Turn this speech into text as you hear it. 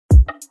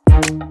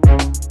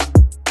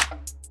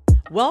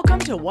Welcome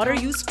to What Are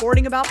You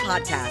Sporting About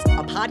podcast,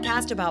 a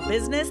podcast about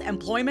business,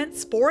 employment,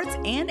 sports,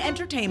 and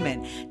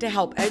entertainment to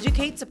help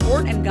educate,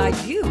 support, and guide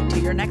you to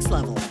your next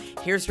level.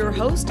 Here's your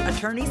host,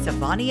 attorney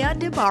Savania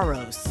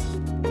DeBarros.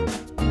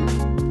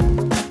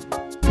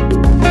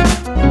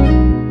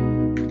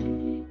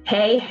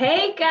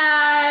 Hey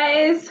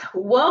guys,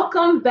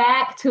 welcome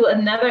back to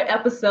another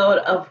episode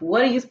of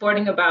What Are You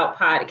Sporting About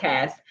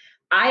podcast.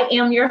 I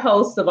am your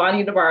host,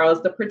 Savania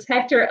DeBarros, the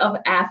protector of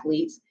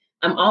athletes.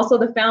 I'm also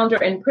the founder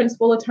and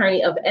principal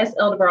attorney of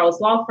SL DeBarros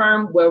Law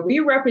Firm, where we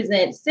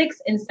represent 6-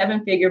 and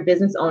 7-figure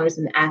business owners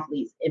and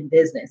athletes in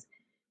business.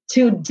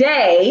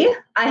 Today,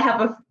 I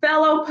have a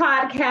fellow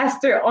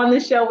podcaster on the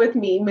show with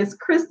me, Miss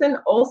Kristen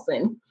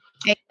Olson.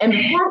 And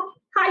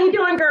how you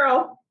doing,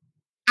 girl?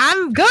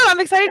 I'm good.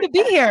 I'm excited to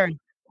be here.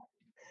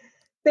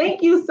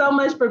 Thank you so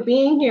much for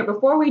being here.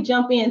 Before we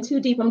jump in too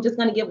deep, I'm just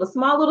going to give a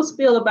small little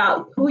spiel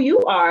about who you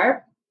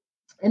are,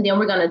 and then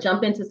we're going to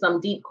jump into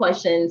some deep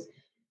questions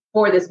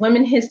for this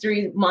Women's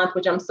History Month,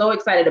 which I'm so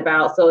excited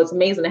about. So it's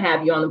amazing to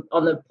have you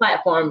on the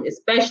platform,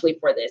 especially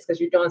for this, because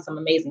you're doing some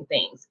amazing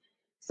things.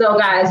 So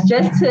guys,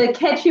 just to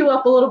catch you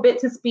up a little bit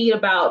to speed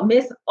about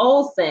Miss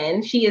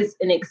Olson, she is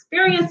an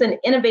experienced and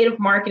innovative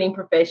marketing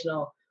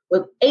professional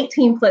with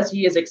 18 plus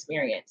years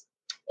experience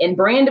in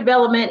brand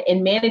development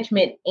and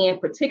management, and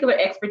particular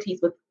expertise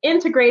with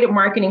integrated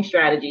marketing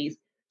strategies,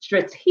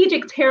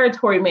 strategic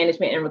territory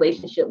management, and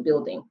relationship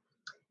building.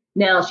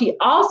 Now, she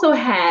also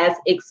has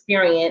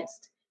experience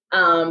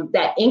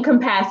that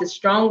encompasses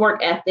strong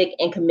work ethic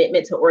and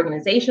commitment to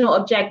organizational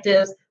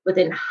objectives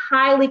within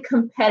highly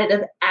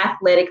competitive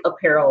athletic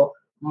apparel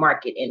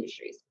market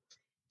industries.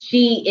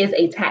 She is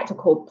a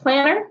tactical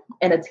planner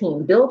and a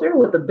team builder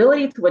with the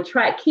ability to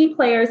attract key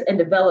players and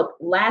develop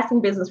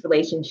lasting business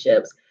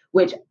relationships,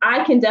 which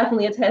I can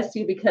definitely attest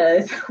to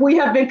because we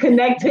have been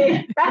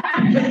connected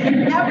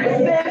ever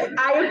since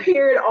I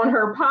appeared on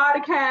her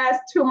podcast,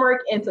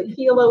 Turmeric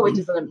Tequila, which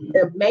is an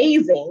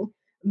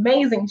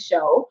amazing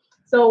show.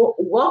 So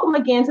welcome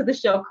again to the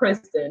show,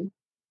 Kristen.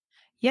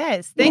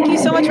 Yes, thank you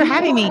so much for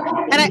having me.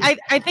 And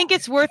I think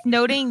it's worth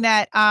noting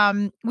that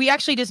we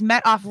actually just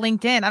met off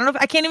LinkedIn.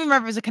 I can't even remember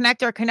if it was a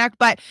connect or a connect,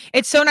 but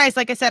it's so nice.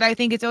 Like I said, I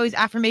think it's always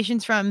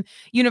affirmations from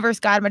universe,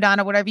 God,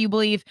 Madonna, whatever you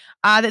believe,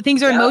 that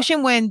things are in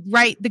motion when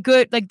the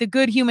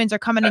good humans are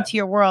coming into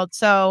your world.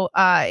 So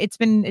it's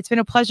been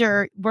a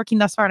pleasure working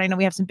thus far. And I know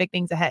we have some big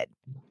things ahead.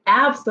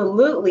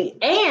 Absolutely.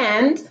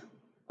 And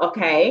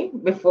okay,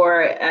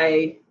 before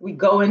we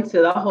go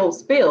into the whole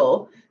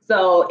spill.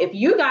 So if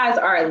you guys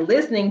are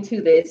listening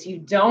to this,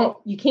 you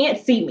can't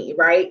see me,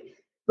 right?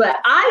 But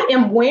I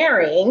am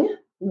wearing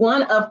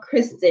one of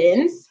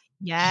Kristen's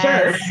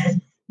shirts,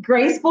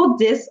 Graceful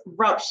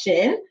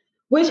Disruption,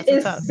 which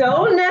is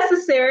so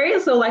necessary.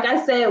 So like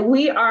I said,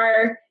 we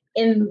are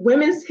in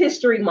Women's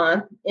History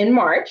Month in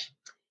March,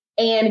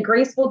 and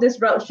Graceful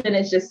Disruption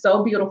is just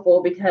so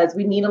beautiful because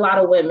we need a lot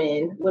of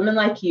women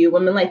like you,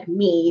 women like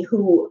me,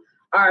 who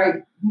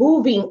are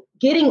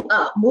getting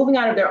up, moving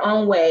out of their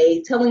own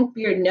way, telling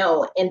fear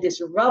no, and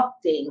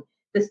disrupting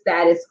the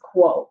status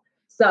quo.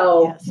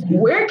 So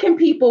where can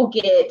people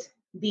get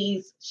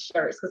these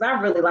shirts? Because I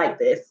really like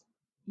this.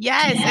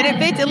 Yes, and it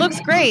fits. It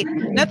looks great.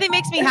 Nothing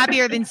makes me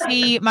happier than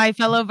see my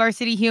fellow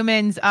varsity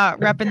humans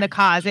repping the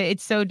cause.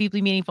 It's so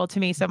deeply meaningful to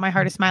me. So my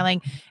heart is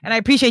smiling, and I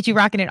appreciate you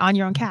rocking it on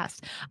your own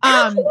cast.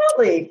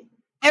 Absolutely.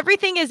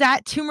 Everything is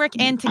at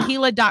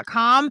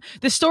turmericandtequila.com.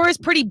 The store is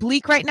pretty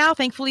bleak right now,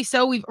 thankfully.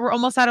 So we're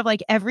almost out of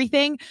like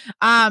everything.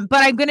 But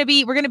we're going to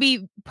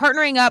be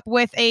partnering up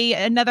with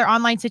another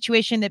online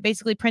situation that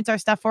basically prints our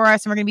stuff for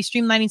us. And we're going to be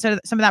streamlining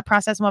some of that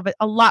process. And we'll have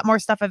a lot more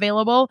stuff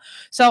available.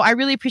 So I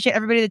really appreciate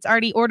everybody that's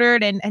already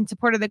ordered and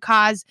supported the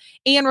cause.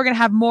 And we're going to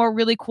have more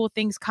really cool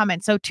things coming.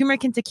 So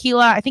Turmeric and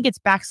Tequila, I think it's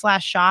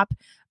 /shop,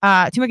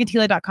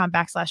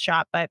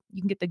 turmericandtequila.com/shop, but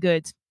you can get the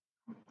goods.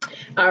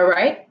 All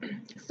right.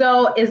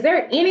 So is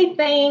there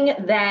anything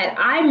that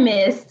I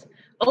missed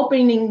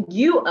opening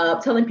you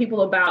up, telling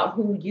people about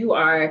who you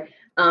are,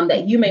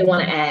 that you may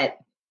want to add?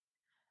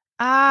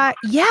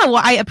 Well,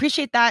 I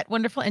appreciate that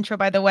wonderful intro,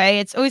 by the way.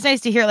 It's always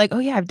nice to hear like, oh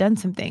yeah, I've done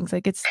some things.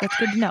 Like that's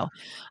good to know.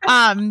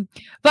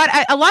 But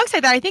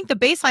alongside that, I think the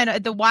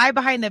baseline, the why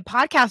behind the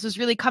podcast was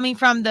really coming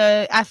from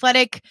the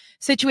athletic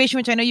situation,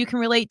 which I know you can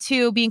relate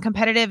to, being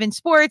competitive in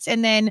sports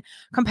and then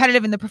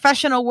competitive in the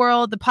professional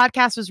world. The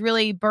podcast was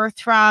really birthed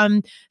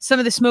from some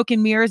of the smoke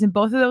and mirrors in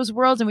both of those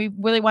worlds. And we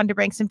really wanted to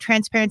bring some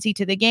transparency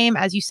to the game.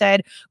 As you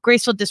said,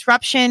 graceful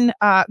disruption.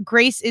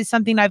 Grace is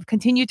something I've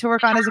continued to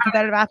work on as a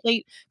competitive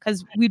athlete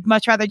because we'd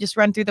much rather just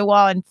run through the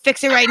wall and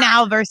fix it right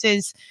now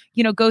versus,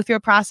 go through a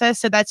process.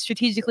 So that's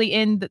strategically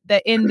in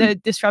the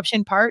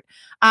disruption part.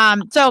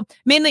 So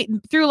mainly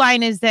through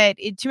line is that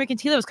Turmeric and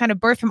Tequila was kind of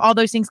birthed from all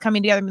those things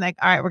coming together and be like,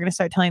 all right, we're going to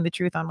start telling the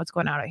truth on what's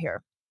going on out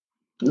here.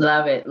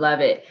 Love it. Love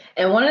it.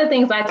 And one of the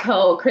things I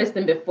told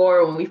Kristen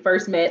before when we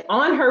first met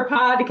on her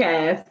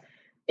podcast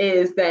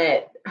is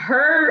that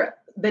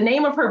the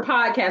name of her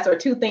podcast are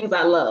two things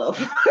I love.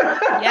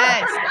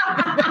 Yes.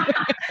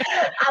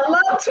 I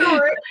love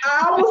turmeric.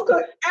 I almost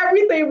cook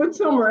everything with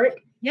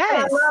turmeric. Yes.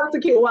 And I love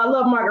tequila. Well, I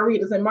love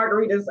margaritas, and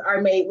margaritas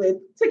are made with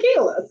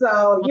tequila.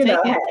 So, hey.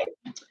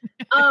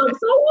 So I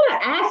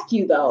want to ask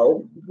you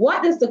though,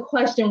 what does the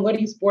question, what are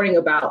you sporting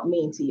about,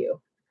 mean to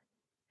you?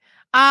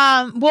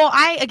 Well,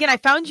 I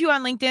found you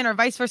on LinkedIn or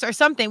vice versa or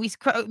something.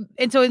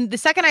 And so the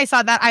second I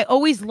saw that, I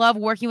always love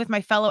working with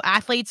my fellow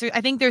athletes. I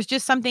think there's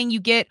just something you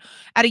get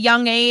at a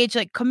young age,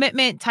 like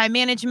commitment, time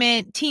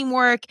management,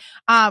 teamwork,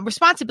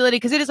 responsibility,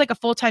 because it is like a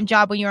full-time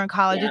job when you're in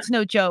college. Yeah. It's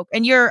no joke.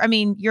 And you're a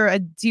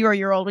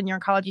 0-year-old when you're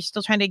in college, you're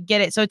still trying to get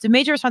it. So it's a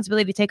major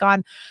responsibility to take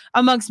on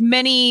amongst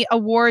many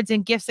awards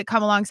and gifts that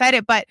come alongside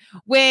it. But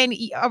when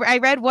I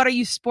read, what are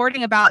you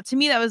sporting about? To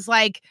me, that was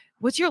like,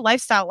 what's your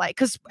lifestyle like?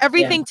 Because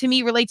everything to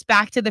me relates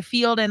back to the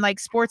field and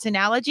like sports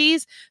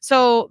analogies.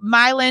 So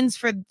my lens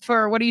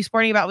for what are you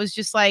sporting about was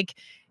just like,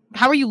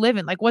 how are you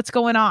living? Like, what's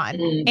going on?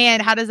 Mm-hmm.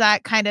 And how does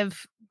that kind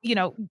of,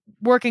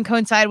 work and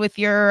coincide with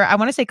your, I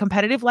want to say,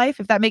 competitive life,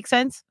 if that makes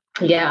sense?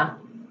 Yeah,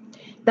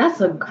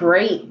 that's a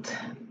great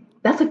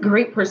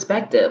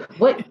perspective.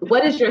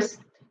 What is your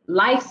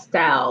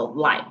lifestyle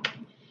like?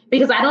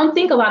 Because I don't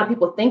think a lot of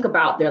people think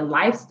about their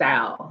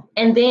lifestyle.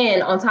 And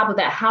then on top of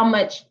that, how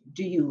much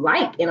do you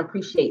like and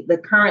appreciate the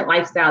current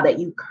lifestyle that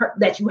you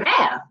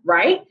have,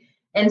 right?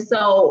 And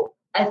so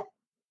I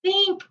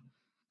think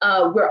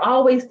we're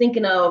always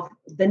thinking of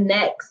the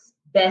next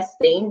best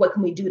thing. What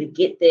can we do to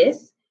get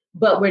this?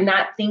 But we're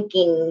not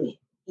thinking,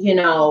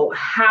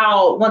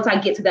 how, once I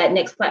get to that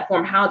next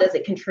platform, how does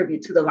it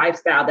contribute to the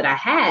lifestyle that I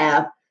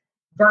have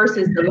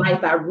versus the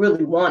life I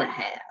really want to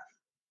have?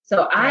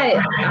 So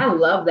I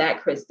love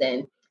that,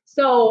 Kristen.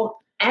 So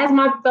as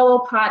my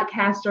fellow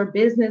podcaster,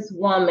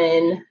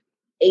 businesswoman,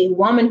 a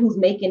woman who's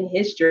making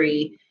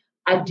history,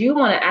 I do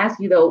want to ask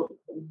you though,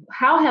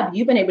 how have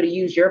you been able to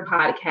use your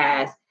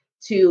podcast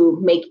to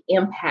make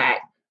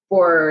impact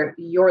for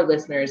your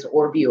listeners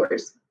or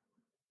viewers?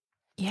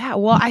 Yeah,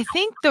 well, I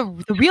think the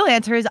real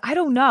answer is I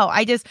don't know.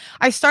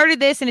 I started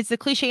this, and it's the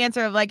cliche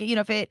answer of like,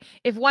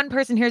 if one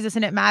person hears this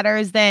and it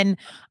matters, then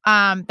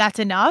that's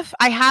enough.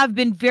 I have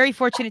been very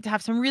fortunate to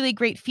have some really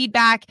great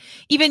feedback,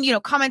 even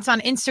comments on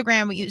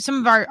Instagram.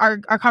 Some of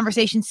our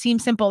conversations seem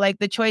simple, like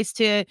the choice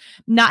to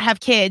not have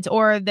kids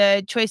or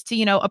the choice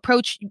to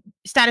approach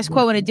status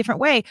quo in a different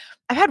way.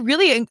 I've had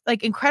really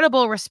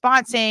incredible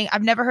response saying,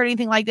 I've never heard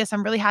anything like this.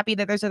 I'm really happy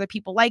that there's other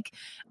people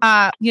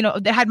that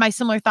had my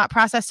similar thought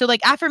process. So like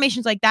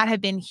affirmations like that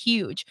have been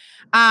huge.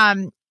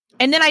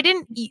 And then I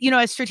didn't,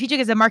 as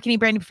strategic as a marketing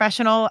branding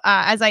professional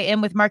as I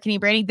am with marketing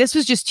branding, this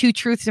was just two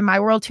truths in my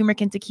world,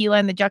 turmeric and tequila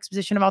and the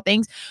juxtaposition of all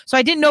things. So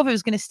I didn't know if it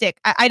was going to stick.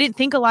 I didn't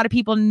think a lot of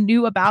people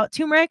knew about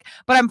turmeric,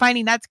 but I'm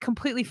finding that's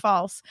completely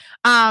false.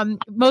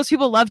 Most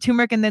people love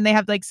turmeric and then they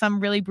have like some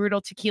really brutal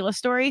tequila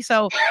story.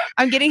 So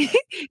I'm getting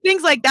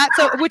things like that.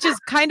 So, which is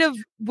kind of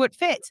what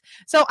fits.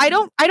 So I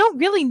don't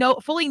really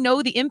fully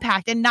know the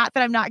impact, and not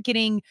that I'm not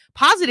getting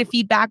positive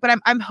feedback, but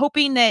I'm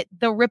hoping that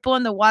the ripple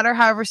in the water,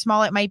 however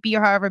small it might be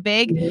or however big,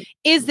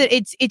 is that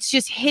it's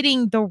just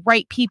hitting the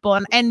right people.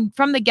 And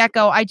from the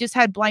get-go, I just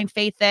had blind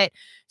faith that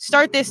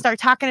start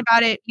talking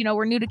about it.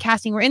 We're new to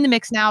casting, we're in the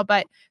mix now,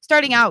 but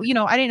starting out,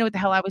 I didn't know what the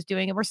hell I was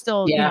doing, and we're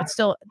still, it's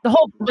still the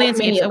whole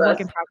landscape's a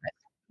work in progress.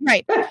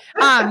 Right.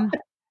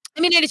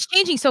 And it's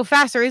changing so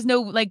fast. There is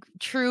no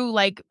true,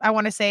 I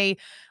want to say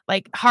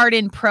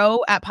hardened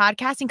pro at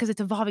podcasting because it's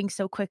evolving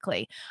so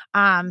quickly.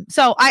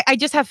 So I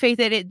just have faith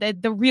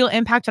that the real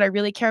impact that I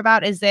really care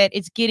about is that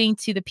it's getting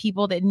to the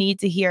people that need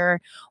to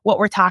hear what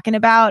we're talking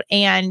about.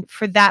 And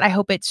for that, I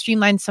hope it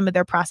streamlines some of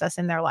their process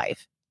in their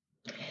life.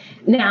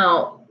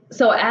 Now,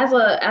 so as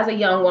a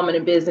young woman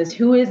in business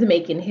who is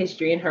making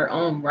history in her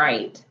own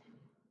right,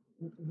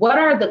 what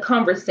are the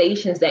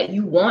conversations that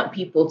you want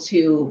people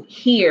to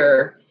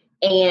hear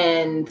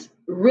and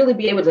really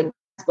be able to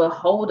grasp a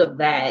hold of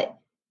that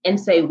and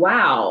say,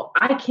 wow,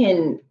 I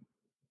can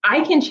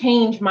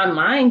change my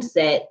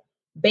mindset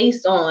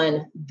based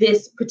on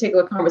this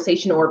particular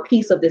conversation or a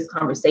piece of this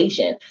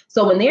conversation.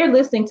 So when they're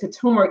listening to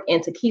turmeric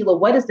and tequila,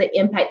 what is the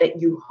impact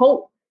that you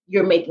hope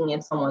you're making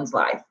in someone's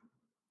life?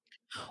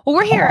 Well,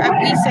 we're here.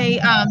 We say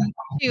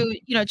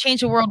to change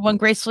the world one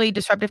gracefully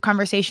disruptive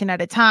conversation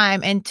at a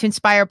time, and to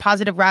inspire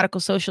positive radical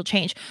social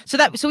change.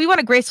 So we want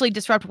to gracefully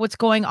disrupt what's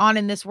going on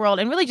in this world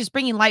and really just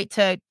bringing light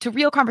to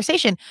real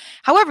conversation.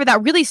 However,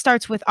 that really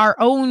starts with our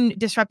own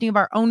disrupting of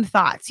our own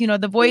thoughts.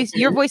 The voice,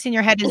 your voice in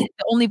your head is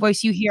the only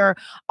voice you hear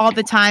all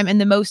the time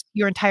and the most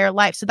your entire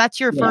life. So that's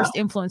your first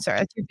influencer.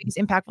 That's your biggest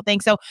impactful thing.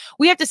 So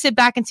we have to sit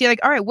back and see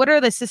all right, what are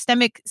the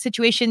systemic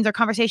situations or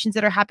conversations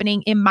that are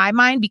happening in my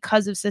mind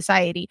because of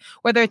society?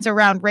 Whether it's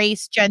around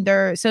race,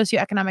 gender,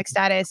 socioeconomic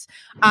status,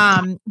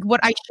 what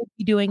I should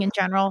be doing in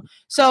general.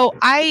 So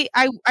I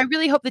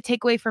really hope the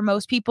takeaway for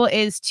most people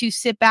is to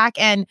sit back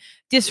and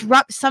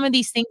disrupt some of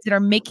these things that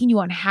are making you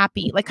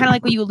unhappy. Kind of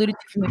like what you alluded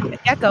to from the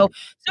get-go.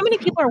 So many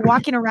people are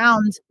walking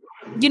around,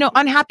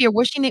 unhappy or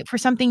wishing it for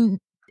something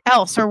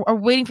else or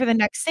waiting for the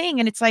next thing.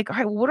 And it's like, all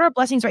right, what are our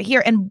blessings right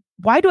here? And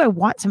why do I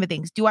want some of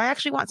things? Do I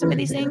actually want some of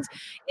these things?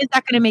 Is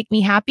that going to make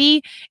me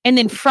happy? And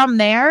then from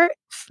there,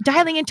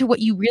 dialing into what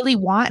you really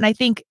want. And I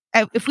think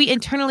if we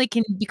internally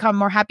can become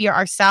more happier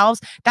ourselves,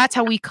 that's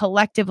how we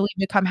collectively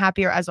become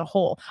happier as a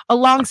whole,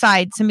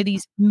 alongside some of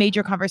these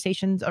major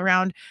conversations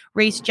around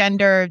race,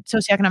 gender,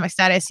 socioeconomic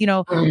status,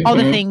 all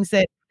the things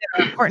that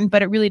are important,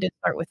 but it really does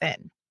start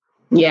within.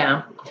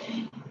 Yeah.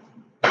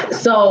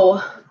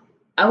 So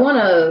I want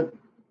to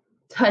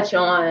touch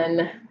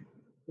on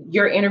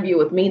your interview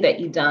with me that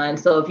you've done.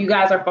 So if you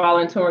guys are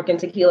following Turmeric and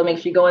Tequila, make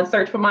sure you go and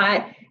search for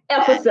my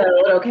episode,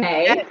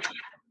 okay?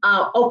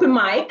 Open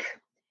mic.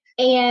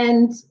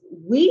 And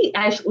we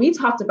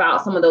talked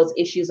about some of those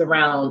issues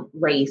around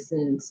race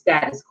and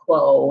status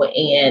quo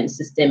and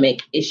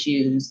systemic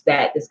issues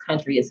that this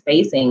country is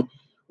facing.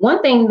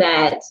 One thing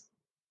that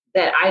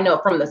I know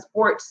from the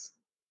sports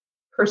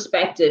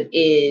perspective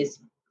is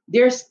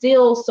there's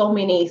still so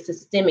many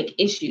systemic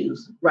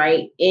issues,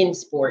 right, in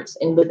sports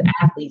and with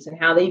athletes and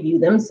how they view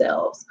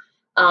themselves.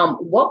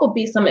 What would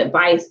be some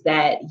advice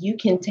that you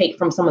can take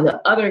from some of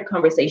the other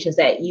conversations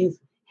that you've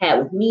had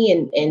with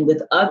me and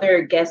with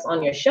other guests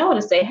on your show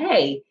to say,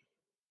 hey,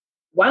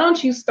 why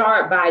don't you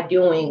start by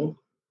doing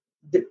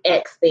the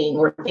X thing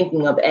or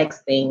thinking of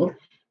X thing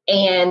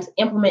and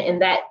implementing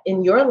that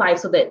in your life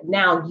so that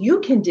now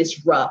you can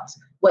disrupt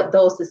what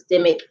those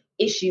systemic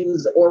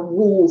issues or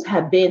rules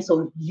have been,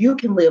 so you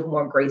can live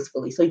more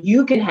gracefully, so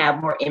you can have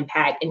more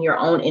impact in your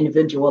own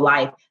individual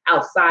life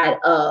outside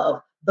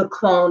of the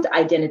cloned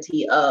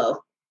identity of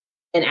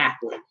an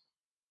athlete?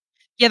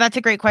 Yeah, that's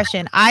a great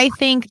question. I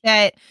think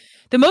that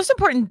the most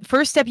important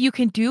first step you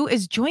can do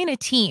is join a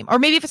team, or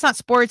maybe if it's not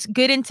sports,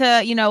 get into,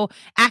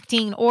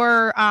 acting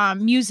or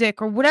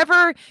music or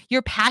whatever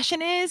your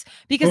passion is,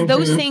 because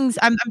those things,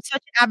 I'm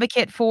such an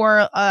advocate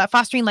for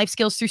fostering life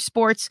skills through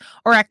sports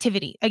or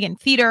activity. Again,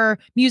 theater,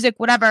 music,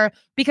 whatever,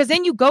 because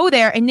then you go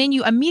there and then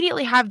you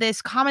immediately have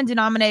this common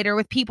denominator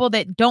with people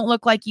that don't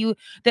look like you,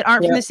 that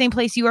aren't from the same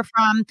place you are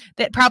from,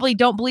 that probably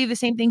don't believe the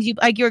same things you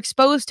like. You're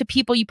exposed to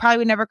people you probably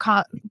would never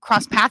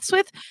cross paths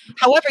with.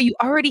 However, you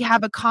already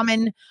have a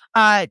common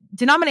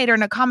denominator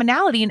and a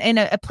commonality in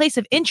a place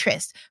of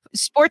interest.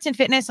 Sports and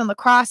fitness and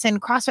lacrosse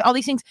and CrossFit, all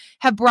these things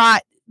have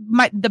brought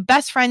the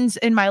best friends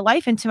in my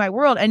life into my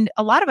world. And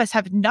a lot of us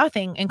have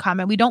nothing in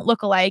common. We don't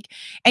look alike.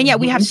 And yet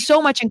we have so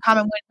much in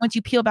common once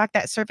you peel back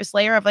that surface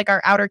layer of like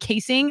our outer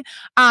casing,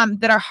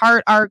 that our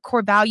heart, our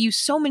core values,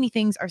 so many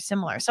things are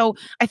similar. So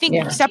I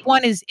think step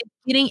one is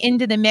getting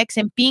into the mix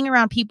and being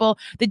around people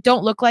that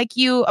don't look like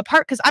you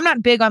apart. Cause I'm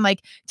not big on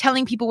like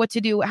telling people what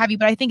to do, what have you,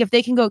 but I think if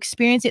they can go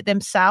experience it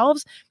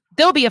themselves,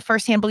 they'll be a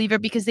firsthand believer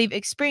because they've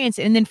experienced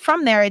it. And then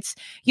from there, it's,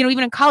 even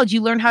in college,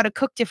 you learn how to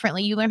cook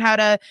differently. You learn how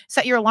to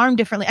set your alarm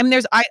differently. I mean,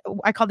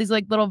 I call these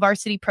like little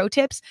varsity pro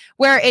tips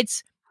where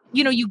it's,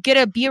 you get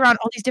to be around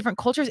all these different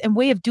cultures and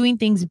way of doing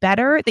things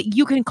better that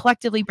you can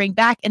collectively bring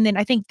back. And then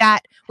I think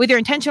that whether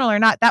intentional or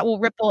not, that will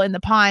ripple in the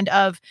pond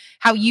of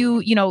how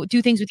you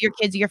do things with your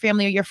kids or your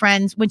family or your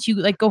friends once you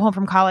like go home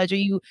from college, or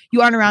you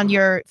aren't around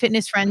your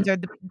fitness friends or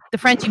the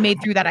friends you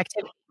made through that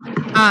activity.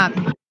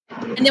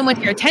 And then when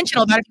you're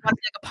intentional about it, if you want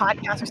to do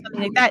like a podcast or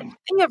something like that, then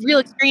you have real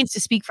experience to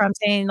speak from,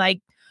 saying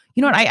like,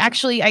 you know what,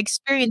 I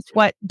experienced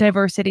what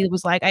diversity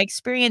was like. I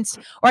experienced,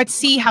 or I'd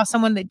see how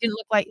someone that didn't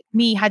look like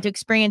me had to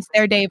experience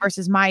their day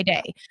versus my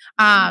day.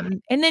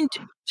 And then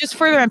just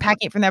further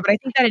unpacking it from there. But I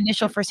think that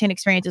initial firsthand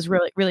experience is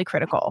really, really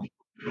critical.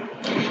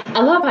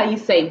 I love how you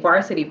say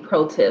varsity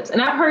pro tips.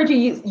 And I've heard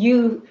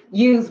you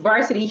use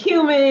varsity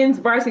humans,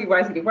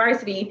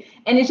 varsity.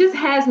 And it just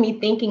has me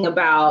thinking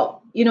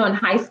about, in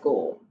high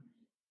school,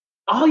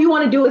 all you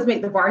want to do is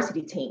make the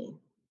varsity team.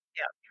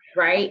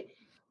 Yeah. Right.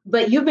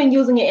 But you've been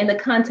using it in the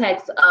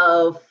context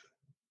of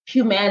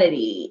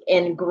humanity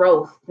and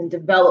growth and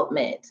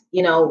development,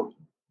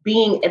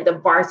 being at the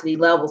varsity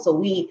level. So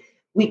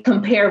we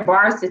compare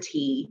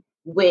varsity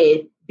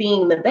with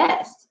being the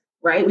best,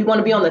 right? We want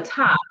to be on the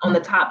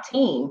top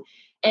team.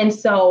 And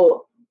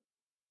so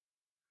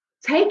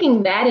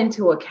taking that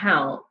into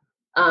account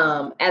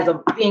as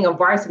being a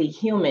varsity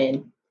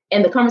human,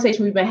 and the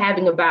conversation we've been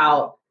having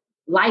about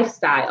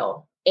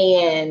lifestyle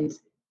and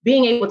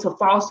being able to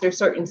foster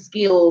certain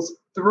skills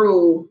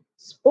through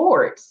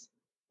sports,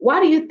 why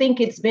do you think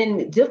it's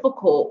been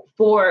difficult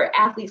for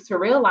athletes to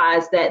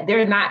realize that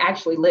they're not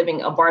actually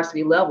living a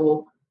varsity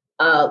level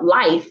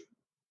life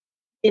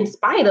in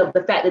spite of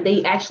the fact that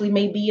they actually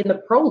may be in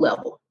the pro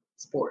level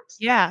sports?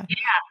 Yeah.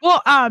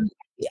 Well,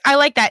 I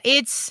like that.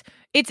 It's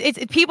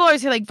people are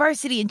saying like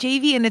varsity and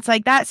JV, and it's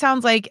like that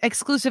sounds like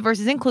exclusive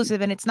versus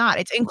inclusive, and it's not.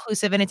 It's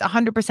inclusive, and it's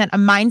 100% a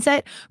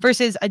mindset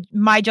versus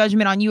my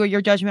judgment on you or your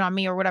judgment on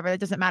me or whatever.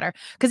 That doesn't matter,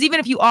 because even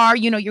if you are,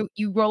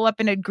 you roll up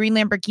in a green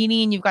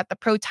Lamborghini and you've got the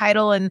pro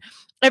title and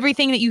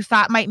everything that you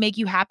thought might make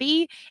you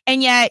happy,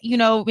 and yet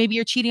maybe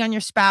you're cheating on your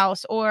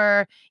spouse,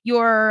 or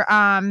you're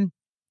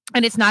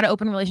and it's not an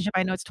open relationship.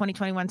 I know it's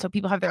 2021, so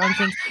people have their own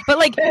things, but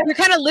like you're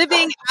kind of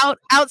living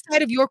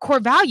outside of your core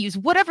values,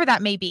 whatever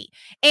that may be.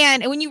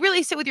 And when you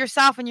really sit with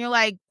yourself and you're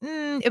like,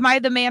 am I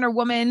the man or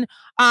woman,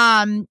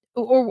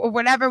 or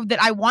whatever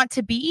that I want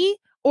to be?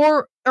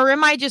 or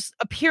am I just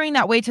appearing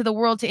that way to the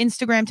world, to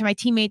Instagram, to my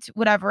teammates,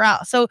 whatever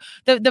else? So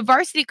the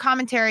varsity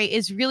commentary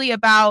is really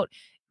about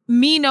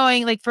me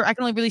knowing, like, I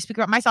can only really speak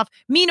about myself,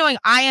 me knowing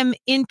I am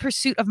in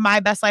pursuit of my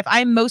best life.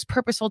 I am most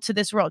purposeful to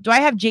this world. Do I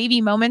have JV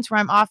moments where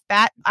I'm off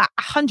bat?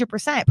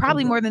 100%,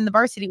 probably more than the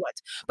varsity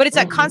ones. But it's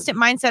that constant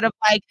mindset of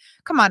like,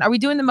 come on, are we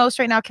doing the most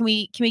right now? Can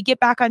we get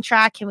back on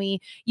track? Can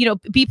we,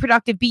 be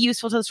productive, be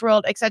useful to this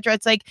world, etc.?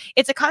 It's like,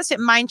 it's a constant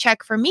mind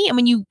check for me. And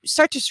when you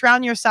start to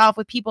surround yourself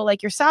with people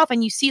like yourself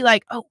and you see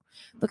like, oh,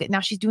 look at, now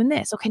she's doing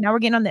this. Okay, now we're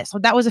getting on this. So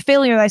that was a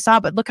failure that I saw,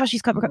 but look how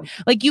she's covered.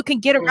 Like, you can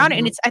get around it.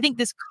 And it's, I think,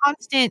 this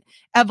constant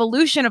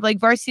evolution of like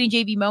varsity and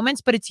JV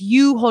moments, but it's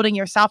you holding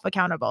yourself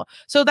accountable.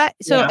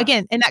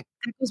 Again, and that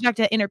goes back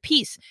to inner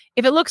peace.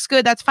 If it looks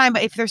good, that's fine.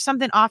 But if there's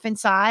something off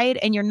inside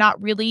and you're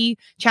not really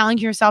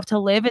challenging yourself to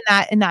live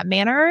in that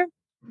manner,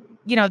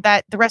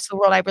 that the rest of the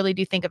world, I really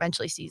do think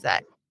eventually sees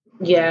that.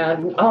 Yeah.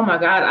 Oh my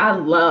God. I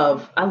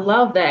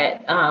love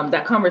that,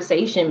 that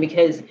conversation,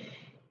 because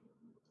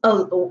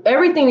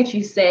everything that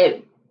you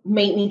said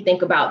made me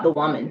think about the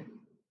woman,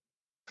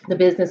 the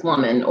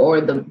businesswoman, or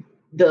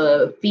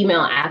the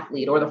female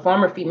athlete, or the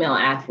former female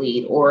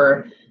athlete,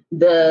 or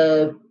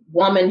the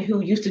woman who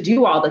used to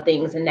do all the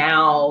things and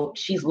now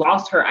she's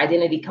lost her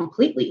identity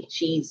completely.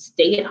 She's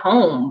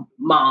stay-at-home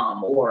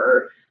mom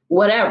or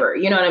whatever,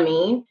 you know what I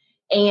mean?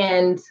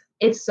 And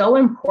it's so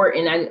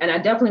important. And I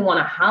definitely want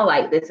to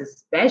highlight this,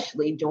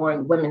 especially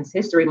during Women's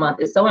History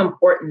Month. It's so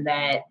important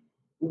that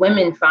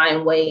women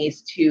find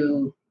ways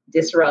to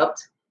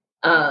disrupt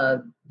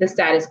the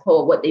status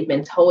quo, what they've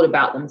been told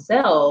about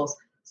themselves.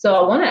 So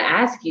I want to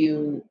ask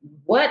you,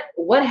 what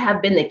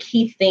have been the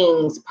key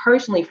things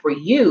personally for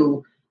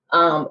you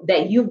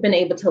that you've been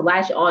able to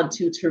latch on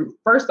to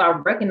first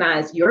off,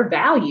 recognize your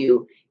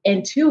value,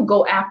 and two,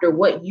 go after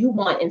what you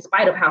want in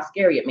spite of how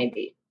scary it may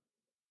be?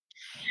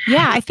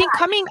 Yeah, I think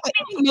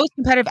most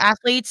competitive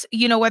athletes,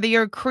 whether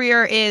your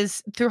career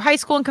is through high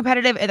school and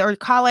competitive or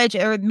college,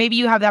 or maybe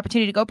you have the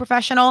opportunity to go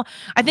professional,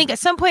 I think at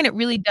some point it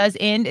really does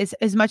end,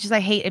 as much as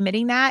I hate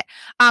admitting that,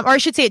 or I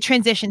should say it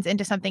transitions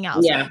into something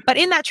else. Yeah. But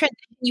in that transition,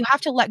 you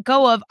have to let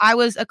go of, I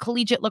was a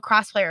collegiate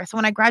lacrosse player. So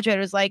when I graduated,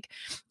 it was like,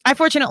 I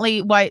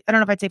fortunately, I don't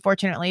know if I'd say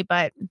fortunately,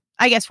 but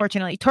I guess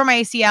fortunately, tore my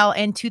ACL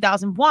in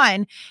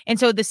 2001. And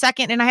so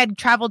and I had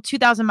traveled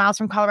 2,000 miles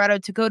from Colorado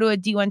to go to a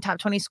D1 top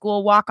 20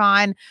 school, walk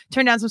on,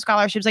 turn down some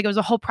scholarships. Like, it was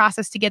a whole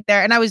process to get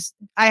there. And I was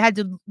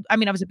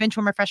a bench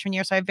warmer freshman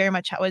year. So I very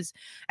much and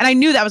I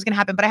knew that was going to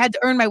happen, but I had to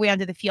earn my way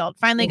onto the field.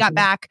 Finally got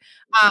back,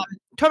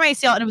 tore my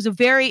ACL. And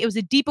it was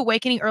a deep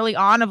awakening early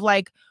on of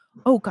like,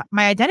 oh God,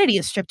 my identity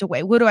is stripped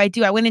away. What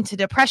do? I went into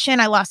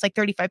depression. I lost like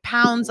 35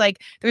 pounds. Like,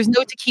 there's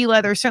no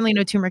tequila. There's certainly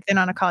no turmeric then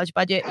on a college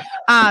budget.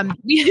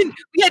 We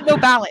had no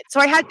balance. So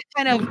I had to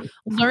kind of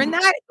learn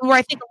that, where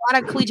I think a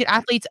lot of collegiate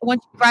athletes,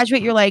 once you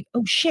graduate, you're like,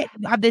 oh shit,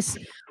 you have this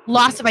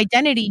loss of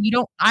identity.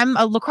 I'm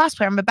a lacrosse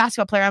player. I'm a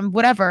basketball player. I'm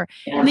whatever.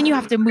 And then you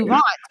have to move on.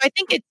 So I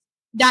think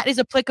that is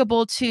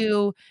applicable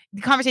to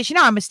the conversation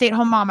now. I'm a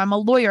stay-at-home mom. I'm a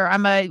lawyer.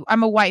 I'm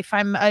a wife.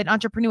 I'm an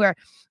entrepreneur.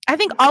 I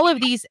think all of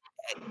these,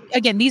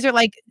 again, these are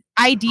like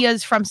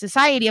ideas from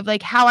society of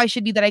like how I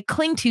should be, that I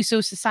cling to,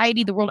 so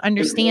society, the world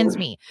understands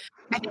me.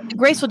 I think the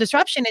graceful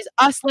disruption is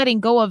us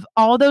letting go of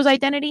all those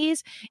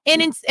identities,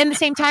 and in the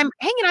same time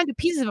hanging on to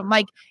pieces of them.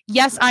 Like,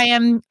 yes, I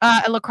am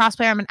a lacrosse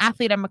player. I'm an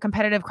athlete. I'm a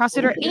competitive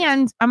CrossFitter,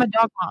 and I'm a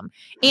dog mom,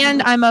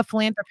 and I'm a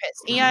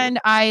philanthropist, and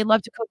I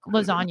love to cook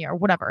lasagna or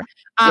whatever.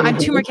 I'm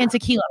turmeric and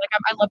tequila.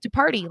 Like, I love to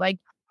party. Like,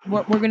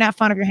 we're gonna have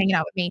fun if you're hanging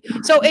out with me.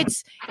 So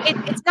it's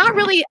not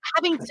really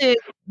having to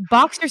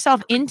box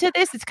yourself into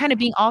this. It's kind of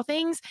being all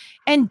things,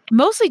 and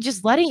mostly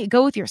just letting it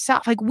go with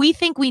yourself. Like, we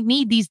think we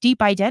need these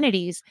deep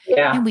identities,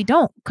 and we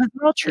don't, because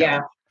they're all true.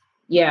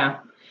 Yeah.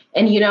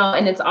 And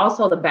and it's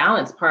also the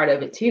balance part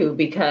of it too,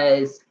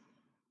 because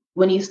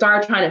when you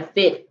start trying to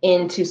fit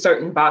into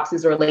certain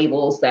boxes or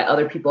labels that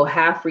other people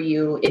have for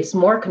you, it's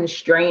more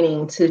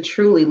constraining to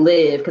truly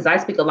live. Because I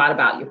speak a lot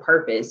about your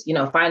purpose,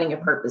 finding your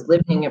purpose,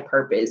 living in your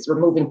purpose,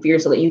 removing fear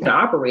so that you can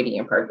operate in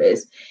your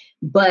purpose.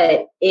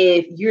 But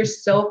if you're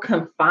so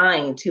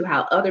confined to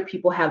how other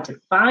people have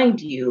defined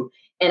you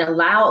and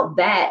allow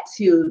that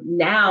to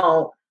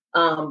now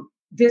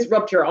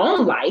disrupt your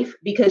own life,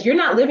 because you're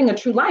not living a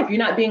true life, you're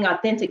not being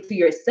authentic to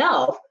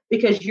yourself,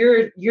 because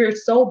you're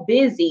so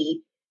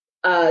busy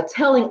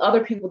telling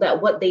other people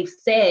that what they've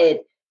said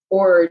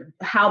or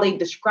how they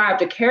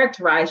described or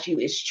characterized you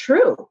is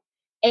true.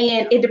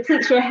 And it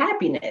depletes your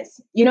happiness.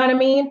 You know what I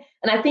mean?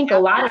 And I think a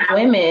lot of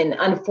women,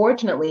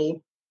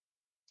 unfortunately,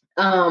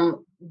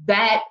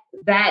 that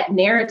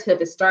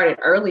narrative is started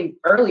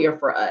earlier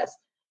for us.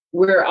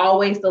 We're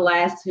always the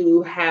last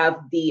to have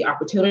the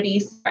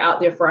opportunities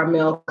out there for our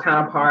male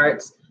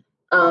counterparts.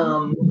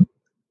 I'm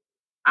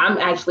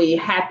actually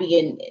happy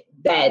in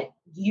that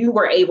you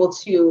were able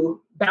to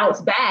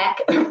bounce back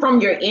from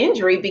your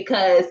injury,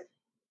 because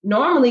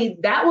normally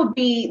that would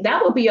be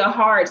a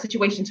hard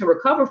situation to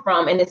recover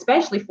from, and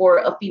especially for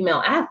a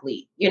female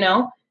athlete.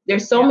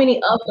 There's so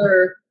many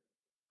other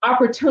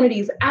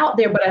opportunities out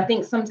there, but I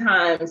think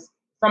sometimes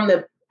from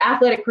the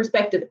athletic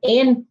perspective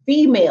and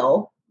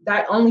female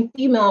that only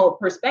female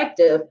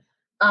perspective,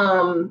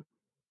 the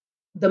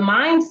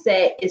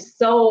mindset is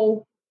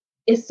so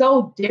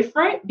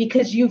different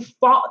because you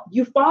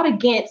fought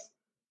against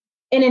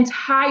an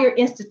entire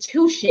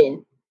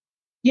institution,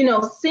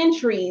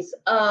 centuries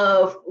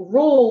of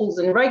rules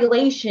and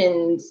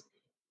regulations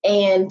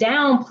and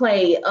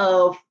downplay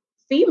of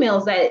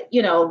females that,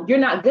 you're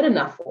not good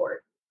enough for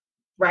it.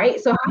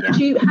 Right. So how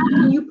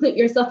can you put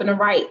yourself in the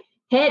right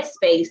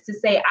headspace to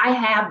say, I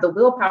have the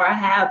willpower, I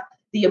have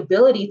the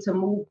ability to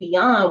move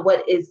beyond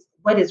what is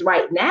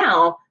right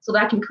now so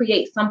that I can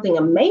create something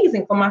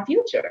amazing for my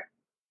future?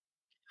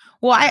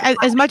 Well, I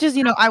as much as,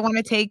 I want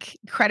to take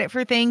credit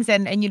for things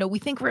and, we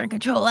think we're in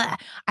control.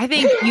 I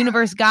think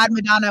universe, God,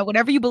 Madonna,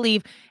 whatever you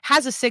believe,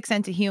 has a sick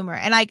sense of humor.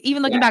 And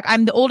even looking back,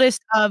 I'm the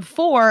oldest of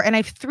 4 and I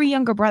have 3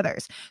 younger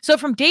brothers. So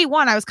from day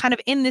one, I was kind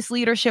of in this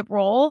leadership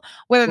role,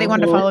 whether they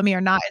wanted to follow me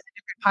or not is a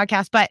different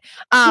podcast, but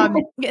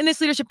in this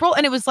leadership role.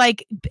 And it was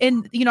like,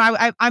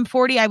 I'm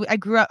 40. I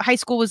grew up, high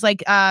school was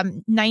like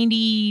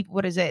 90,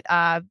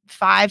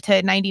 5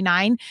 to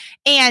 99.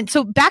 And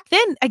so back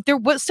then, like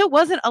still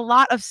wasn't a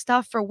lot of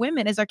stuff for women,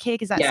 as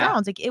archaic as that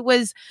sounds. Like it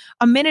was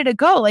a minute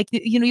ago. Like,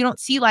 you don't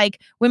see like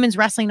women's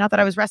wrestling, not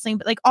that I was wrestling,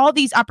 but like all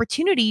these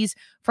opportunities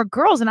for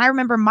girls. And I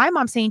remember my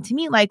mom saying to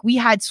me, like, we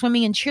had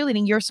swimming and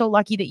cheerleading. You're so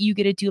lucky that you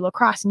get to do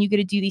lacrosse and you get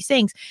to do these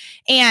things.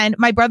 And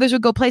my brothers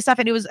would go play stuff.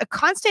 And it was a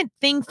constant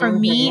thing for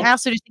me. I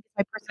also just think it's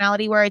my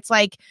personality where it's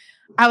like,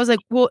 I was like,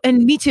 well,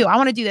 and me too. I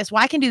want to do this.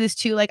 Well, I can do this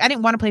too. Like, I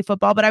didn't want to play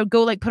football, but I would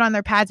go like put on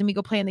their pads and we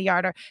go play in the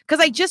yard, or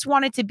because I just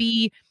wanted to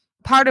be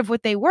part of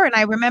what they were. And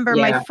I remember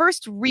my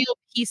first real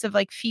piece of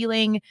like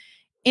feeling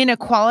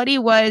inequality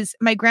was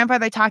my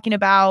grandfather talking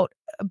about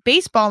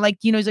baseball. Like,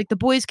 it's like the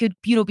boys could,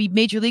 be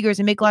major leaguers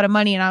and make a lot of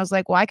money. And I was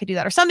like, well, I could do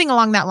that, or something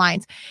along that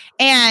lines.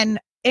 And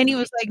he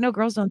was like, no,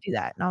 girls don't do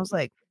that. And I was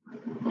like,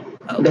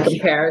 okay. The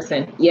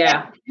comparison.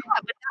 Yeah.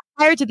 But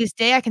prior to this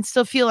day, I can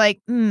still feel like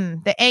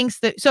the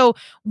angst. So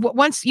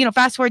once,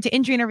 fast forward to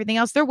injury and everything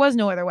else, there was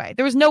no other way.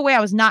 There was no way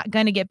I was not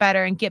going to get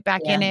better and get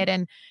back in it.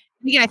 And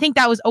again, I think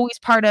that was always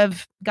part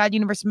of God,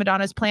 Universe,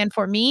 Madonna's plan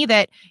for me,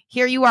 that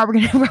here you are, we're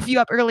going to rough you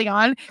up early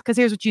on because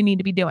here's what you need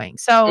to be doing.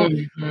 So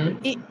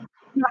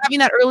having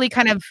that early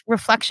kind of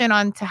reflection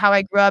on to how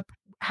I grew up,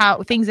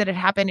 how things that had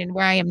happened and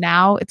where I am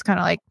now, it's kind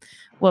of like,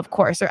 well, of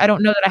course, I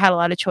don't know that I had a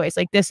lot of choice.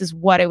 Like, this is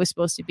what it was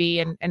supposed to be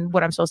and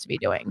what I'm supposed to be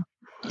doing.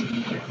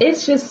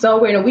 It's just so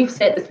weird. And we've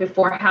said this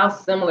before, how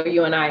similar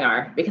you and I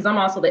are, because I'm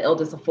also the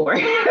eldest of 4.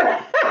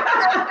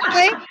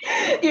 Okay.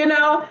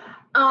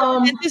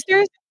 And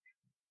sisters?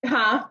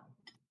 Huh?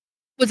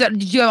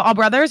 Did you have all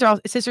brothers or all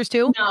sisters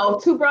too? No,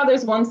 2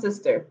 brothers, 1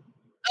 sister.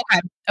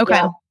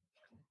 Okay.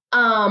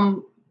 Yeah.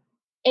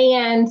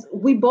 And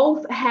we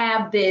both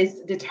have this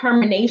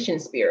determination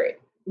spirit,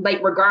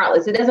 like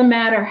regardless, it doesn't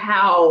matter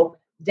how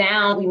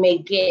down we may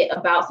get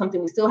about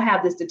something, we still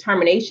have this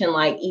determination,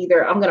 like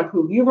either I'm going to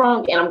prove you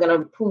wrong and I'm going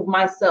to prove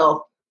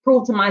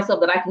to myself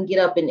that I can get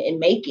up and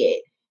make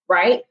it.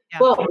 Right. Yeah.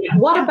 Well,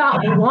 what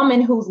about the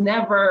woman who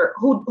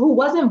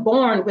wasn't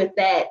born with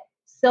that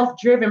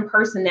self-driven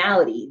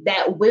personality,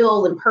 that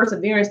will and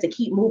perseverance to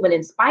keep moving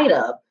in spite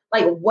of?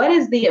 Like, what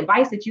is the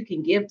advice that you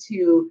can give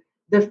to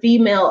the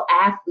female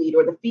athlete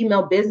or the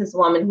female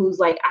businesswoman who's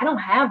like, I don't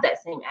have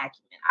that same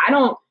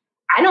acumen.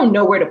 I don't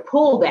know where to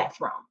pull that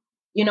from.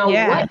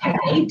 What can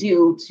they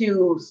do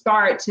to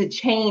start to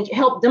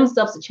help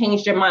themselves to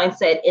change their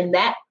mindset in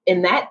that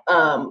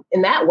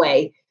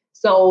way,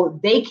 so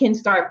they can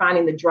start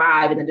finding the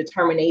drive and the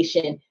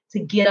determination to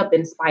get up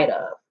in spite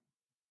of?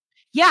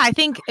 Yeah, I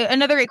think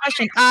another great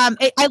question. I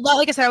love,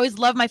 like I said, I always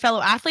love my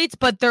fellow athletes,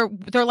 but they're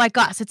like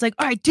us. It's like,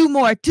 all right, do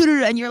more,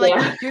 and you're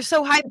like, you're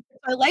so high.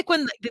 I like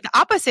when the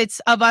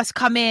opposites of us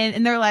come in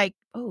and they're like,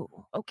 oh,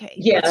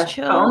 okay, let's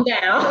chill, calm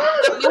down.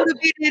 I'm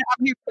motivated,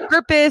 I'm here for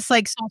purpose,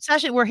 like soul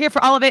session, we're here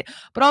for all of it,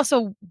 but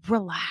also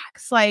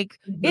relax. Like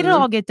it'll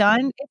all get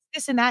done. It's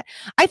this and that.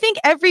 I think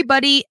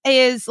everybody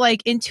is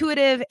like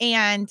intuitive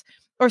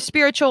or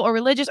spiritual or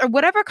religious or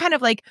whatever kind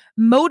of like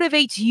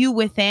motivates you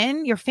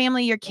within your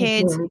family, your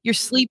kids, your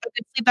sleep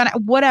on it,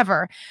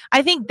 whatever.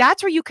 I think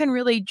that's where you can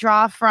really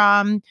draw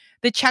from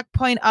the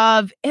checkpoint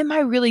of, am I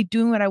really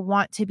doing what I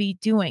want to be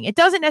doing? It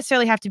doesn't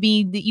necessarily have to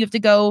be that you have to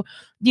go,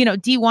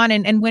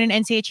 D1 and win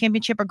an NCAA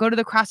championship or go to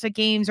the CrossFit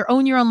Games or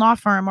own your own law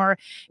firm, or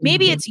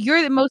maybe it's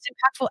you're the most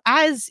impactful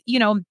as,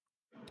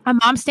 a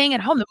mom staying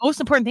at home. The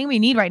most important thing we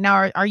need right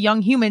now are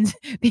young humans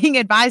being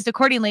advised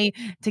accordingly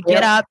to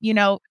get up,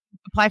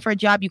 apply for a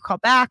job, you call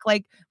back,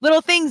 like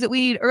little things that we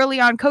need early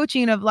on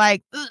coaching of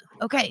like,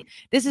 okay,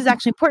 this is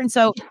actually important.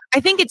 So I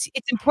think it's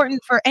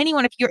important for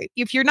anyone,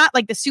 if you're not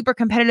like the super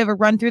competitive or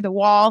run through the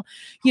wall,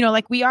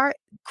 like we are,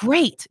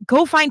 great,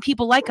 go find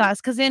people like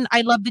us. Cause then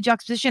I love the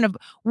juxtaposition of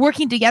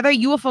working together.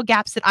 You will fill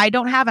gaps that I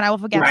don't have and I will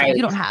fill gaps that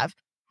you don't have.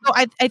 So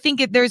I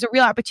think there's a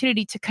real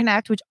opportunity to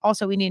connect, which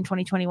also we need in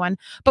 2021,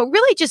 but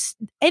really just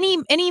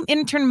any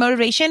intern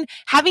motivation,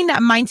 having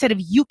that mindset of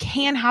you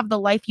can have the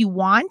life you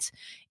want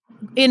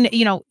in,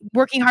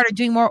 working harder,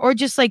 doing more, or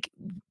just like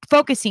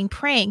focusing,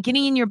 praying,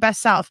 getting in your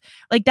best self,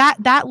 like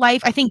that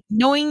life. I think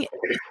knowing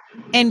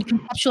and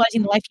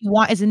conceptualizing the life you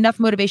want is enough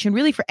motivation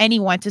really for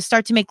anyone to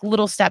start to make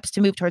little steps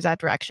to move towards that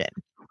direction.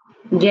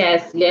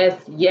 Yes, yes,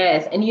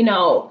 yes. And, you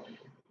know,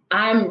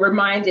 I'm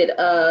reminded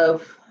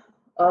of,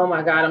 oh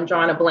my God, I'm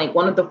drawing a blank.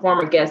 One of the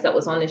former guests that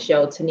was on the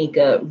show,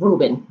 Tanika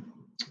Rubin.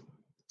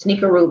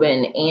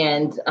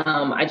 And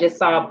I just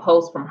saw a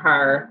post from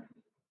her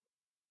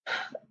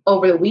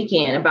over the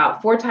weekend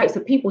about 4 types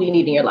of people you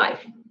need in your life.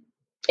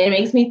 And it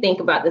makes me think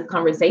about this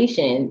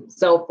conversation.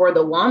 So for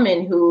the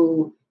woman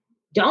who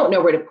don't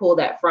know where to pull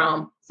that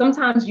from,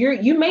 sometimes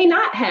you may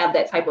not have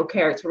that type of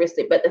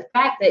characteristic, but the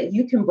fact that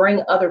you can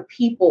bring other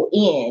people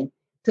in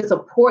to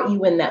support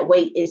you in that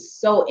way is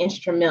so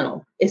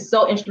instrumental. It's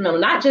so instrumental,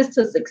 not just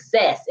to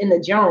success in the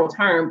general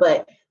term,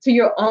 but to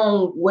your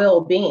own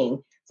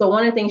well-being. So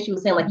one of the things she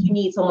was saying, like, you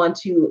need someone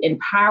to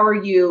empower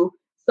you,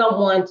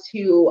 someone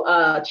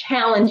to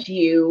challenge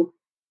you.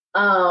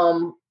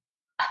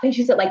 I think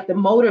she said like the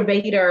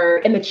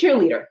motivator and the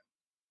cheerleader.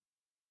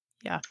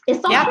 Yeah.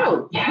 It's so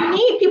true. You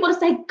need people to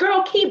say,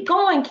 girl, keep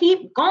going.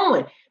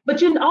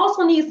 But you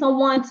also need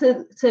someone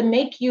to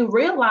make you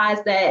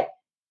realize that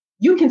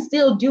you can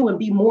still do and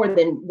be more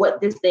than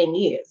what this thing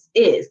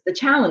is the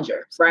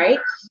challenger, right?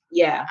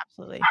 Yeah.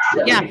 Absolutely.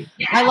 So, yeah.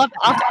 I love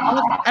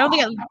that. I don't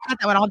think I got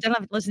that one. I'll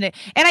definitely listen to it.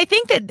 And I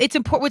think that it's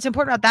important. What's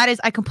important about that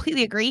is I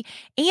completely agree.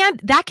 And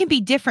that can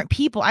be different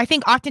people. I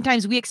think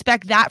oftentimes we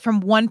expect that from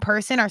one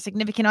person, our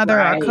significant other,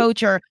 our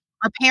coach, or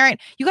our parent.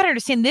 You got to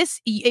understand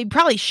this. It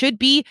probably should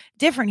be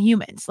different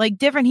humans, like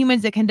different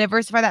humans that can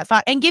diversify that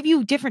thought and give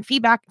you different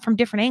feedback from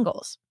different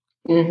angles.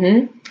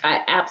 Mm-hmm.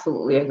 I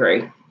absolutely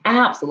agree.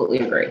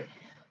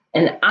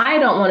 And I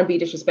don't want to be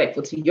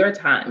disrespectful to your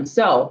time.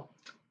 So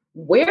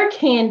where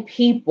can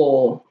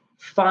people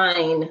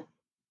find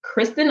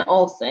Kristen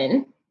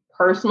Olson,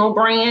 personal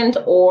brand,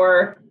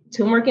 or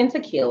Turmeric and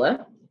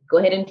Tequila? Go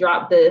ahead and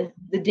drop the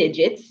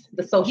digits,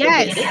 the social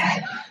digits.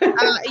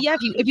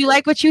 If you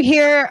like what you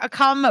hear,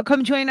 come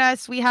join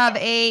us. We have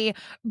a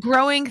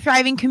growing,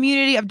 thriving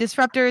community of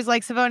disruptors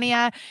like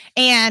Savonia,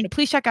 and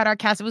please check out our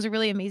cast. It was a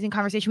really amazing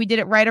conversation. We did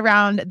it right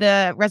around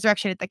the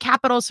resurrection at the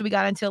Capitol, so we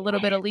got into a little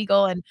bit of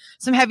legal and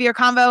some heavier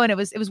convo, and it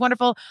was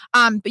wonderful.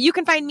 But you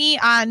can find me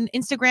on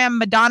Instagram,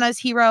 Madonna's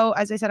Hero.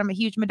 As I said, I'm a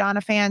huge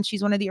Madonna fan.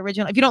 She's one of the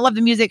original. If you don't love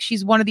the music,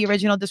 she's one of the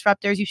original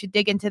disruptors. You should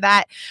dig into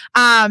that.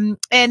 And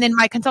then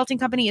my consulting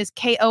company is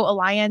KO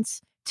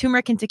Alliance.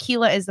 Turmeric and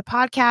Tequila is the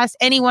podcast.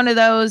 Any one of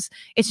those,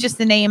 it's just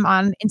the name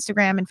on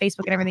Instagram and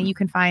Facebook and everything. You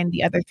can find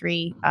the other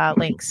 3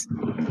 links.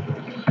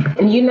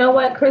 And you know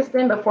what,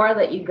 Kristen, before I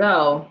let you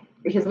go,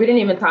 because we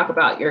didn't even talk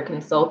about your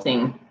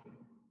consulting,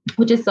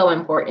 which is so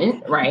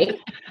important, right?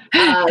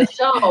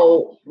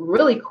 So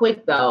really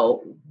quick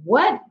though,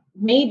 what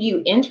made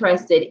you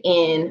interested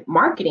in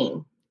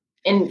marketing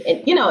and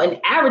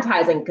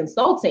advertising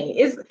consulting?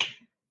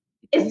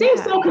 It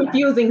seems so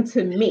confusing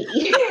to me.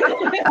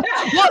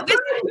 Well,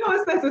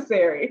 it's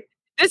necessary.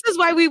 This is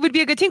why we would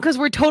be a good team, because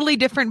we're totally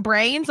different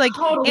brains. Like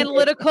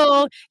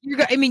analytical,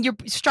 you're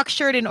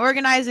structured and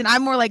organized, and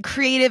I'm more like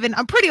creative, and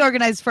I'm pretty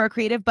organized for a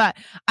creative, but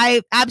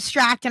I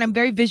abstract and I'm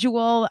very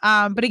visual.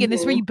 But again, this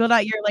is where you build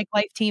out your like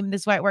life team.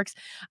 This is why it works.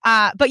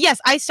 But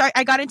yes,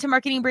 I got into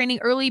marketing branding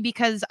early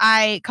because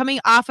coming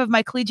off of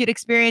my collegiate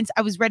experience,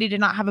 I was ready to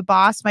not have a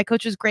boss. My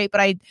coach was great,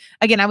 but I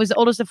was the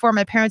oldest of 4.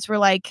 My parents were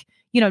like,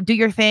 do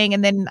your thing.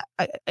 And then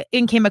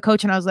in came a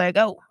coach, and I was like,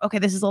 oh, okay,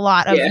 this is a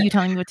lot of you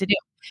telling me what to do.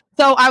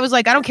 So I was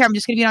like, I don't care. I'm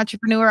just going to be an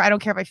entrepreneur. I don't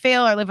care if I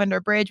fail or I live under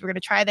a bridge. We're going to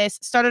try this.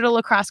 Started a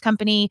lacrosse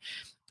company,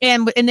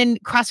 and then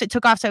CrossFit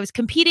took off. So I was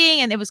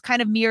competing, and it was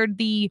kind of mirrored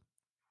the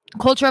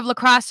culture of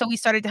lacrosse. So we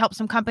started to help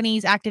some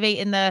companies activate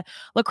in the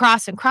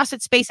lacrosse and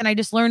CrossFit space. And I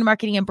just learned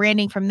marketing and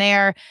branding from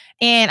there.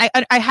 And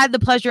I had the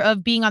pleasure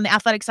of being on the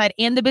athletic side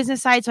and the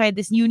business side. So I had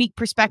this unique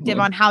perspective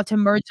on how to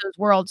merge those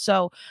worlds.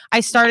 So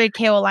I started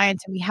KO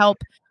Alliance, and we help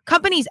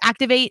companies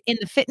activate in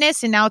the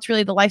fitness, and now it's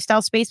really the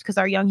lifestyle space, because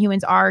our young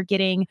humans are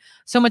getting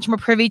so much more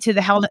privy to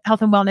the health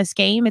and wellness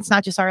game. It's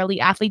not just our elite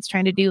athletes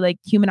trying to do like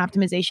human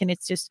optimization.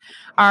 It's just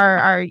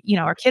our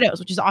kiddos,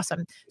 which is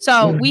awesome.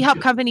 So we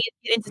help companies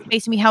get into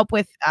space, and we help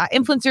with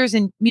influencers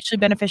and mutually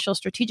beneficial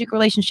strategic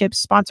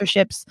relationships,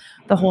 sponsorships,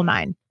 the whole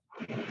 9.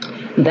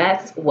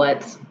 That's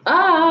what's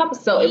up.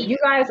 So if you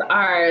guys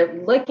are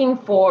looking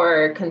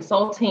for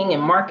consulting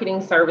and marketing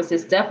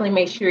services, definitely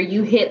make sure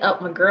you hit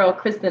up my girl,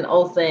 Kristen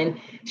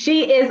Olson.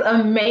 She is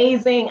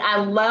amazing. I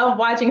love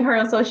watching her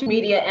on social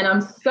media, and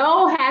I'm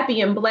so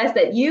happy and blessed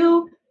that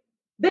you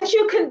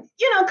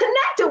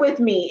connected with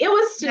me. It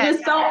was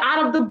just so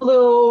out of the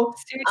blue.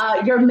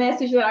 Your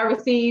message that I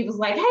received was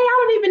like, hey,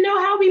 I don't even know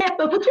how we met,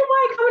 but would you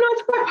mind coming on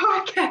to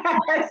my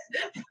podcast?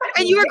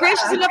 And you were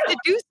gracious enough to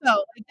do so.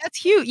 Like, that's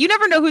huge. You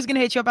never know who's going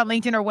to hit you up on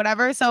LinkedIn or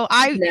whatever. So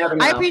I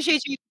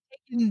appreciate you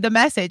taking the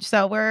message.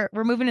 So we're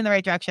moving in the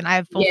right direction. I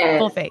have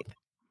full faith.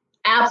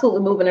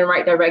 Absolutely moving in the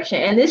right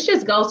direction. And this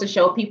just goes to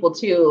show people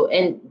too.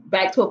 And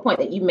back to a point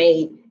that you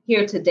made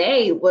here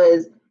today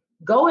was,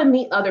 go and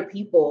meet other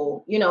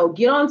people,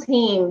 get on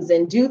teams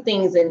and do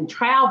things and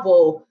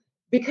travel,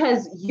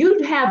 because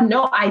you have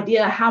no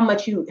idea how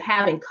much you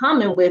have in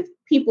common with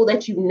people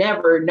that you've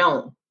never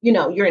known,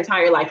 your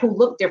entire life, who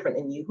look different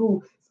than you,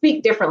 who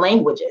speak different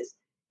languages.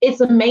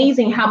 It's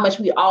amazing how much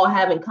we all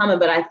have in common.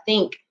 But I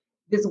think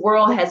this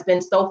world has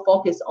been so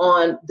focused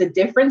on the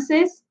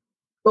differences.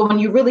 But when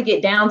you really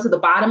get down to the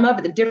bottom of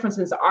it, the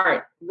differences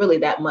aren't really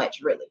that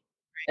much, really.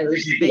 And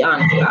let's just be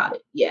honest about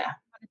it. Yeah.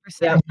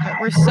 100%. Yep.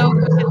 We're so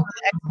good for the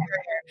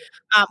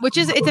exterior, which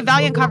is, it's a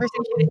valiant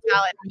conversation. It's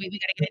valid. We got to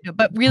get into it.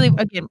 But really,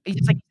 again,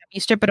 just like you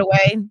strip it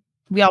away,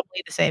 we all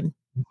play the same.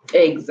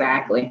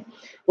 Exactly.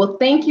 Well,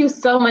 thank you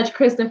so much,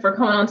 Kristen, for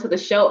coming on to the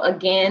show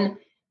again.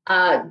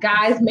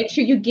 Guys, make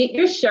sure you get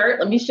your shirt.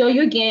 Let me show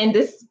you again.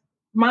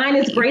 Mine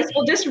is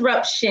Graceful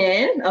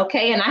Disruption.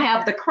 Okay. And I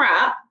have the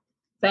crop.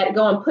 So I had to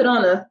go and put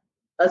on a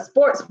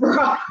sports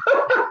bra.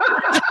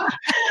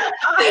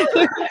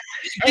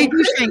 They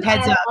do shrink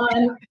heads up.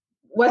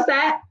 What's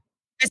that?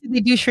 I said they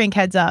do shrink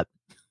heads up.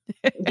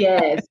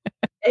 Yes.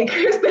 And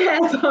Kristen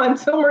has on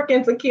Turmeric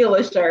and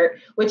Tequila shirt,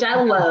 which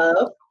I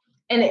love.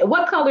 And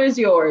what color is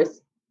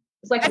yours?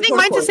 It's like I think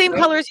mine's the same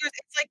color as yours.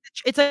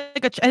 It's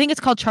like I think it's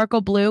called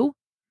charcoal blue.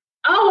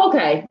 Oh,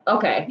 okay.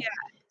 Okay. Yeah.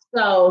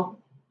 So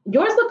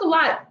yours look a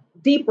lot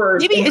deeper.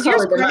 Maybe is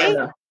yours gray?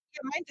 Yeah,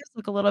 mine does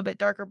look a little bit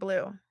darker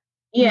blue.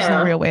 Yeah. There's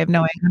no real way of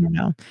knowing. I don't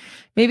know.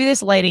 Maybe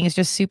this lighting is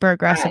just super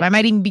aggressive. Right. I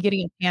might even be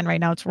getting a tan right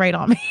now. It's right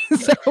on me.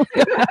 So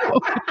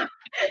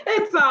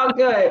it's all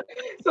good.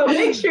 So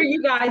make sure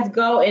you guys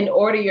go and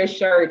order your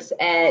shirts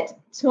at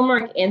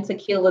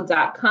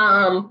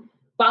turmericandtequila.com.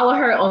 Follow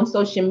her on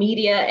social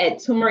media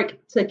at Turmeric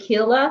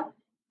Tequila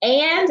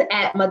and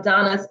at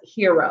Madonna's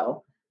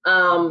Hero.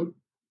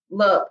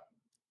 Look,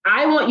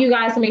 I want you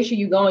guys to make sure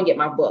you go and get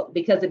my book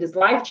because it is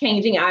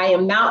life-changing. I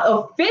am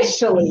now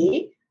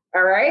officially,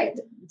 all right,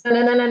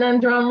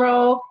 drum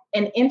roll,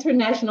 an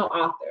international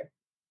author.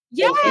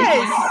 Yes.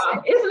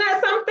 Isn't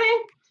that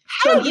something?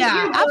 Hell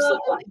yeah,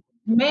 absolutely.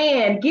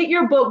 Man, get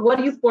your book, What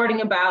Are You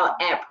Sporting About,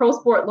 at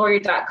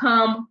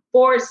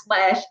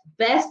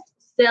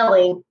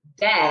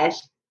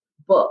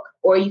prosportlawyer.com/best-selling-book.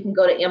 Or you can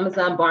go to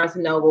Amazon, Barnes &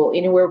 Noble,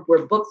 anywhere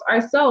where books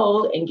are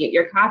sold and get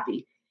your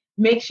copy.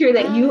 Make sure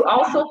that you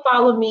also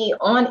follow me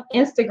on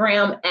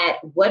Instagram at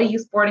What Are You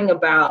Sporting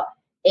About.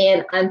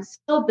 And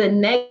until the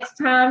next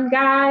time,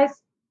 guys,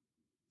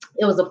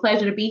 it was a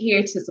pleasure to be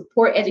here to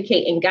support,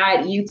 educate, and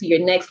guide you to your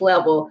next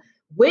level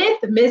with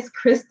Miss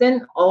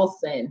Kristen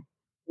Olson.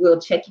 We'll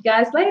check you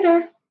guys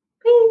later.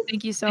 Peace.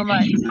 Thank you so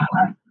much.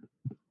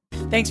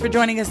 Thanks for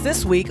joining us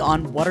this week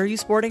on What Are You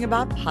Sporting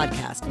About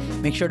podcast.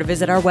 Make sure to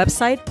visit our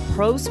website,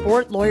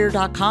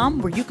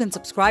 prosportlawyer.com, where you can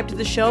subscribe to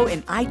the show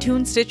in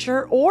iTunes,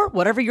 Stitcher, or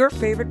whatever your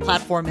favorite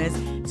platform is,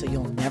 so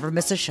you'll never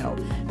miss a show.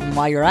 And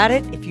while you're at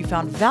it, if you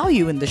found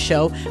value in the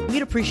show,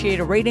 we'd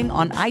appreciate a rating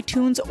on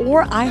iTunes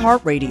or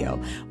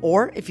iHeartRadio.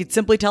 Or if you'd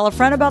simply tell a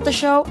friend about the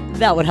show,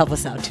 that would help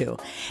us out too.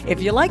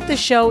 If you like the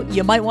show,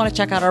 you might want to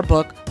check out our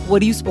book,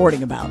 What Are You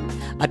Sporting About?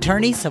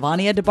 Attorney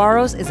Savania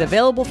DeBarros is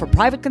available for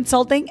private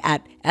consulting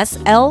at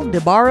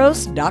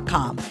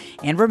sldebarros.com.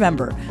 And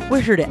remember, we're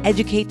here to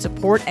educate,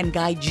 support, and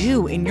guide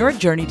you in your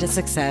journey to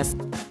success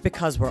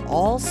because we're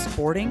all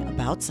sporting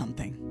about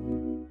something.